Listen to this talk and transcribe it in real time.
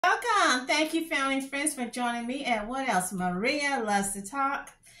Thank you, family and friends, for joining me at What Else? Maria Loves to Talk.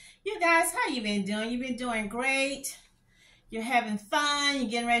 You guys, how you been doing? You've been doing great. You're having fun. You're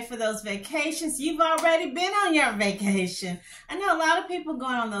getting ready for those vacations. You've already been on your vacation. I know a lot of people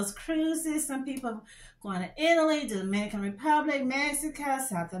going on those cruises. Some people going to Italy, the Dominican Republic, Mexico,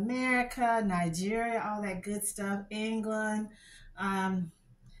 South America, Nigeria, all that good stuff, England.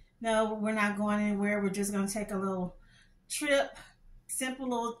 No, we're not going anywhere. We're just going to take a little trip. Simple,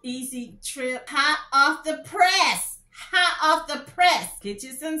 little, easy trip. Hot off the press. Hot off the press. Get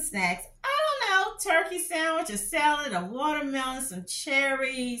you some snacks. I don't know, turkey sandwich, a salad, a watermelon, some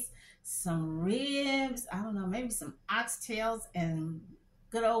cherries, some ribs. I don't know, maybe some oxtails and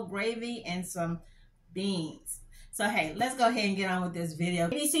good old gravy and some beans. So, hey, let's go ahead and get on with this video.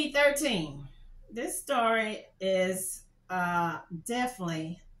 ABC 13. This story is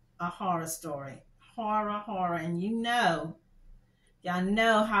definitely a horror story. Horror. And y'all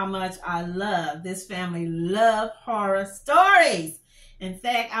know how much I love, this family love horror stories. In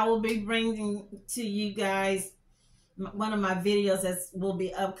fact, I will be bringing to you guys one of my videos that will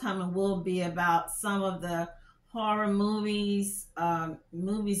be upcoming will be about some of the horror movies,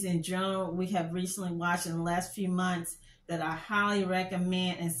 movies in general we have recently watched in the last few months that I highly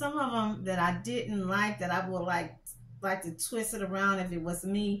recommend, and some of them that I didn't like that I would like to twist it around if it was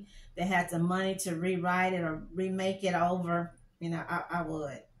me that had the money to rewrite it or remake it over. You know, I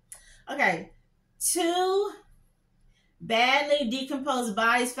would. Okay, 2 badly decomposed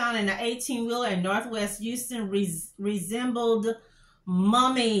bodies found in an 18-wheeler in Northwest Houston resembled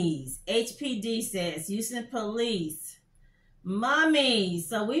mummies. HPD says, Houston police. Mummies.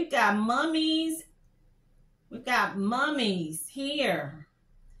 So we've got mummies. We've got mummies here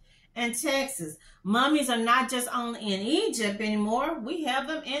in Texas. Mummies are not just only in Egypt anymore. We have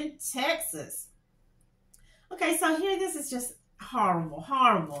them in Texas. Okay, so here this is just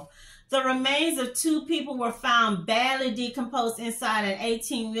horrible. The remains of 2 people were found badly decomposed inside an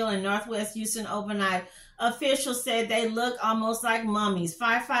 18-wheeler in Northwest Houston overnight. Officials said they look almost like mummies.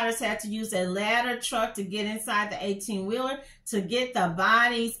 Firefighters had to use a ladder truck to get inside the 18-wheeler to get the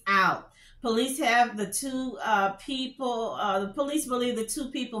bodies out. Police have the 2 people, the police believe the 2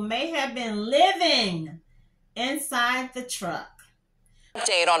 people may have been living inside the truck.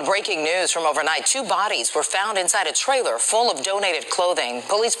 Update on breaking news from overnight. 2 bodies were found inside a trailer full of donated clothing.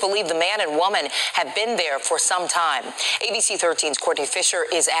 Police believe the man and woman have been there for some time. ABC 13's Courtney Fisher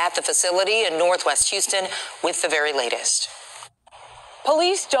is at the facility in Northwest Houston with the very latest.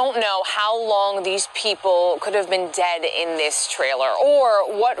 Police don't know how long these people could have been dead in this trailer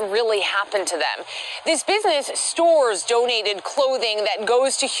or what really happened to them. This business stores donated clothing that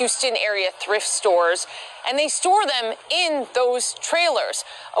goes to Houston area thrift stores, and they store them in those trailers.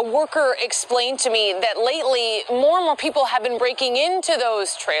 A worker explained to me that lately more and more people have been breaking into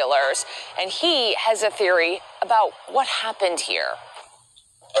those trailers, and he has a theory about what happened here.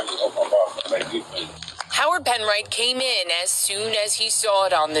 Howard Penwright came in as soon as he saw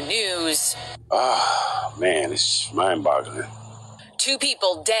it on the news. Oh, man, it's mind-boggling. 2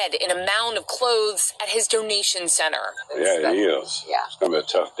 people dead in a mound of clothes at his donation center. Yeah, it is. Yeah. It's going to be a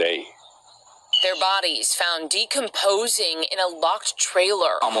tough day. Their bodies found decomposing in a locked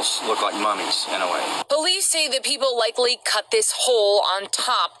trailer. Almost look like mummies in a way. Police say that people likely cut this hole on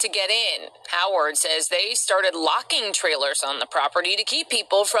top to get in. Howard says they started locking trailers on the property to keep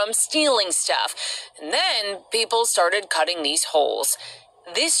people from stealing stuff. And then people started cutting these holes.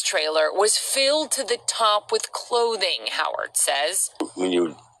 This trailer was filled to the top with clothing, Howard says. When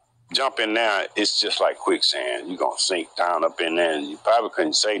you jump in there, it's just like quicksand. You're going to sink down up in there and you probably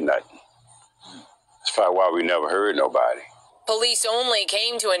couldn't say nothing. That's probably why we never heard nobody. Police only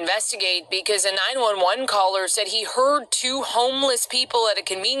came to investigate because a 911 caller said he heard 2 homeless people at a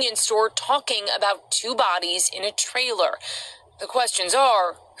convenience store talking about 2 bodies in a trailer. The questions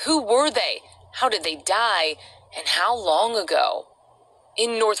are, who were they? How did they die? And how long ago?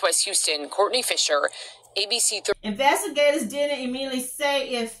 In Northwest Houston, Courtney Fisher, ABC 13. Investigators didn't immediately say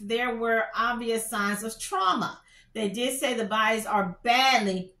if there were obvious signs of trauma. They did say the bodies are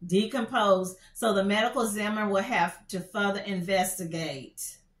badly decomposed, so the medical examiner will have to further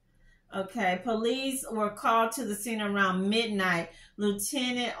investigate. Okay, police were called to the scene around midnight.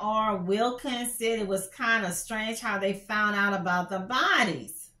 Lieutenant R. Wilkins said it was kind of strange how they found out about the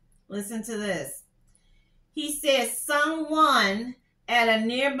bodies. Listen to this. He said someone at a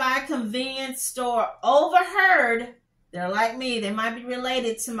nearby convenience store overheard. They're like me. They might be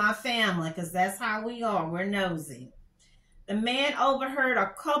related to my family because that's how we are. We're nosy. The man overheard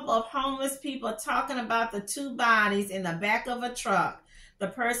a couple of homeless people talking about the 2 bodies in the back of a truck. The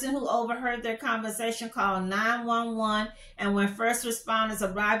person who overheard their conversation called 911, and when first responders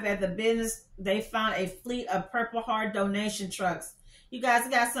arrived at the business, they found a fleet of Purple Heart donation trucks. You guys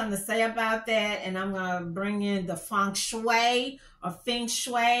got something to say about that, and I'm going to bring in the feng shui or feng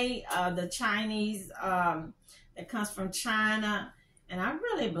shui, the Chinese, that comes from China. And I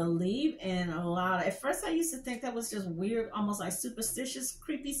really believe in a lot of, at first I used to think that was just weird, almost like superstitious,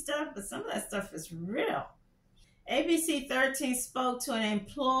 creepy stuff, but some of that stuff is real. ABC 13 spoke to an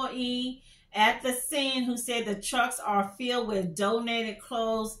employee at the scene who said the trucks are filled with donated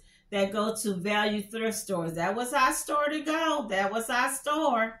clothes that go to value thrift stores. That was our store to go. That was our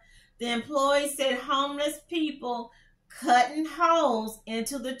store. The employee said homeless people cutting holes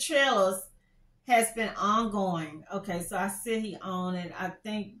into the trailers has been ongoing. Okay, so I said he owned it. I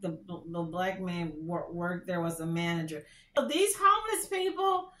think the black man worked there, was a manager. So these homeless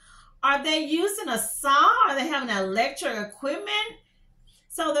people, are they using a saw? Are they having electric equipment?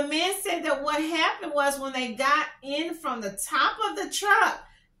 So the man said that what happened was when they got in from the top of the truck,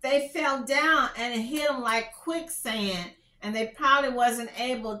 they fell down and it hit them like quicksand, and they probably wasn't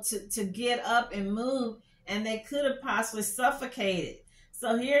able to get up and move, and they could have possibly suffocated.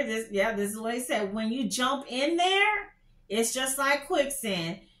 So here, this is what he said. When you jump in there, it's just like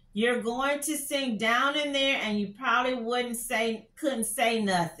quicksand. You're going to sink down in there, and you probably couldn't say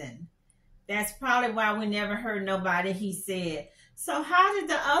nothing. That's probably why we never heard nobody, he said. So how did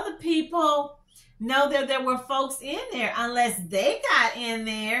the other people know that there were folks in there unless they got in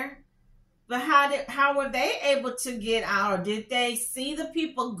there? But how were they able to get out? Or did they see the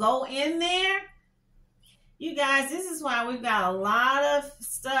people go in there? You guys, this is why we've got a lot of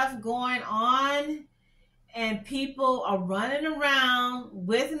stuff going on, and people are running around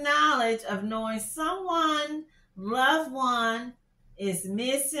with knowledge of knowing someone, loved one, is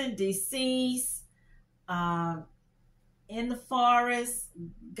missing, deceased, in the forest,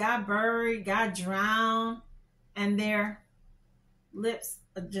 got buried, got drowned, and their lips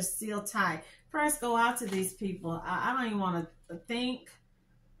are just sealed tight. Prayers go out to these people. I don't even want to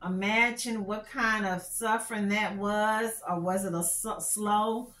imagine what kind of suffering that was, or was it a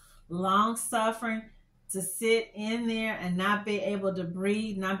slow, long suffering to sit in there and not be able to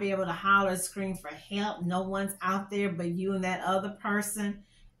breathe, not be able to holler, scream for help. No one's out there but you and that other person.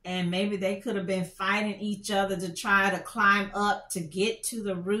 And maybe they could have been fighting each other to try to climb up to get to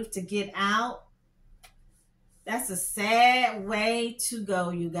the roof to get out. That's a sad way to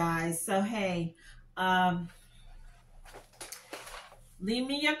go, you guys. So, hey, leave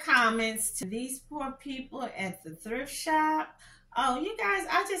me your comments to these poor people at the thrift shop. Oh, you guys,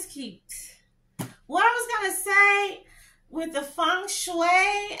 I just keep... What I was going to say with the feng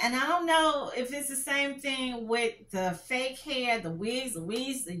shui, and I don't know if it's the same thing with the fake hair, the wigs,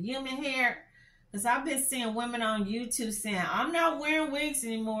 the human hair, because I've been seeing women on YouTube saying, I'm not wearing wigs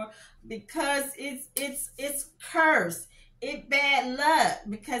anymore because it's cursed. It's bad luck,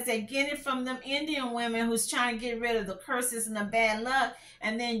 because they get it from them Indian women who's trying to get rid of the curses and the bad luck,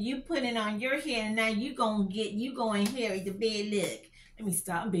 and then you put it on your head, and now you going to inherit the bad luck. Let me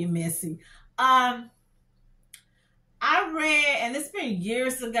stop being messy. I read, and it's been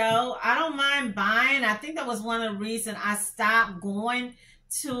years ago, I don't mind buying. I think that was one of the reasons I stopped going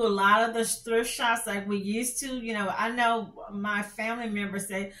to a lot of the thrift shops like we used to. You know, I know my family members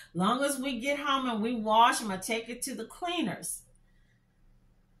say, long as we get home and we wash them, I take it to the cleaners.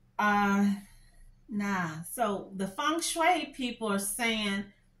 Nah. So the feng shui people are saying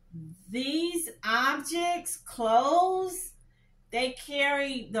these objects, clothes, they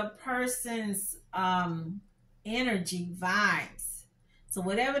carry the person's energy, vibes. So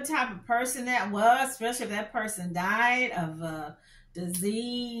whatever type of person that was, especially if that person died of a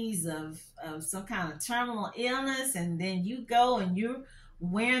disease, of some kind of terminal illness, and then you go and you're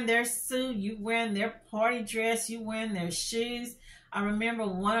wearing their suit, you wearing their party dress, you wearing their shoes. I remember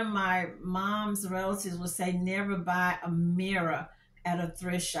one of my mom's relatives would say, never buy a mirror at a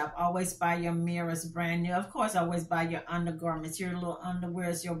thrift shop. Always buy your mirrors brand new. Of course, always buy your undergarments, your little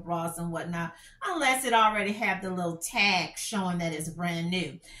underwears, your bras and whatnot, unless it already have the little tag showing that it's brand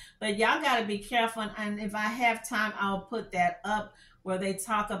new. But y'all got to be careful, and if I have time, I'll put that up where they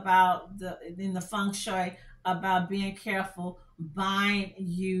talk about in the feng shui about being careful buying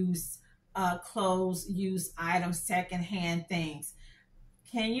used clothes, used items, secondhand things.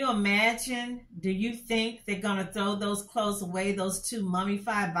 Can you imagine? Do you think they're going to throw those clothes away, those two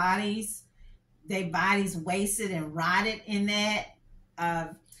mummified bodies? Their bodies wasted and rotted in that. I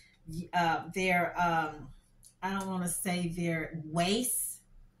don't want to say their waste.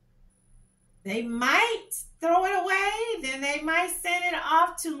 They might throw it away. Then they might send it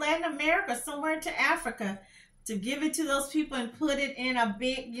off to Latin America, somewhere to Africa, to give it to those people and put it in a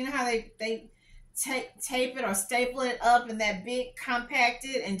big, you know how they tape it or staple it up in that big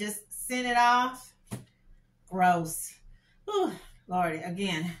compacted and just send it off? Gross. Whew, Lordy,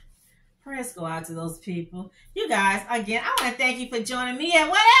 again, prayers go out to those people. You guys, again, I want to thank you for joining me. And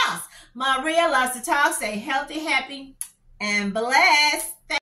what else? Maria loves to talk. Stay healthy, happy, and blessed.